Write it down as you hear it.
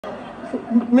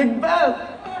Macbeth.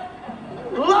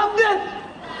 Loved it.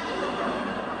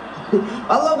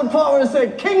 I love the part where it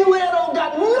said, King Lear don't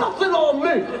got nothing on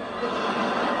me.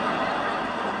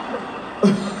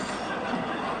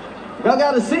 Y'all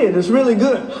gotta see it, it's really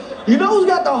good. You know who's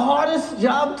got the hardest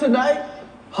job tonight?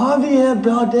 Javier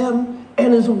Bardem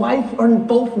and his wife are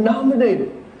both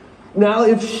nominated. Now,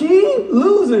 if she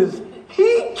loses,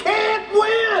 he can't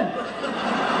win.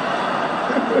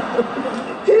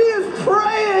 He is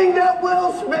praying that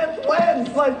Will Smith wins.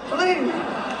 Like, please,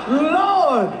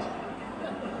 Lord.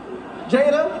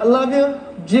 Jada, I love you.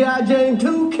 G.I. Jane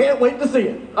 2, can't wait to see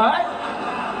it. All right?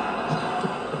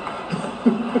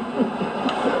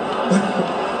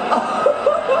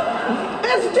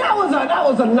 That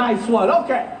was a nice one.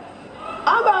 Okay.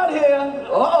 I'm out here.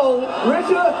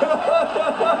 Richard.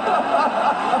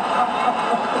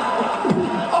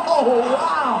 Oh,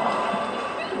 wow.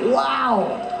 Wow.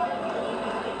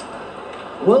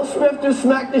 Will Smith just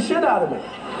smacked the shit out of me.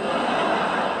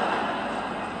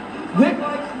 Keep my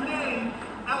wife's name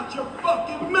out your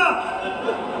fucking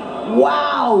mouth.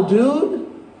 Wow, dude.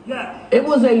 Yes. It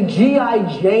was a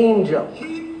G.I. Jane joke.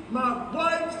 Keep my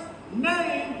wife's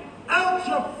name out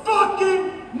your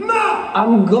fucking mouth!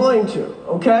 I'm going to,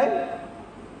 okay?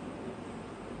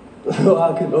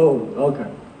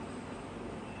 Okay.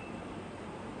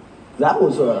 That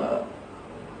was a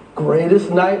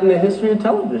greatest night in the history of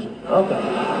television. Okay.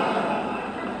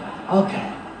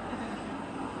 Okay.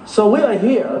 So we are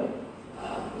here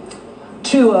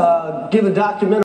to give a documentary.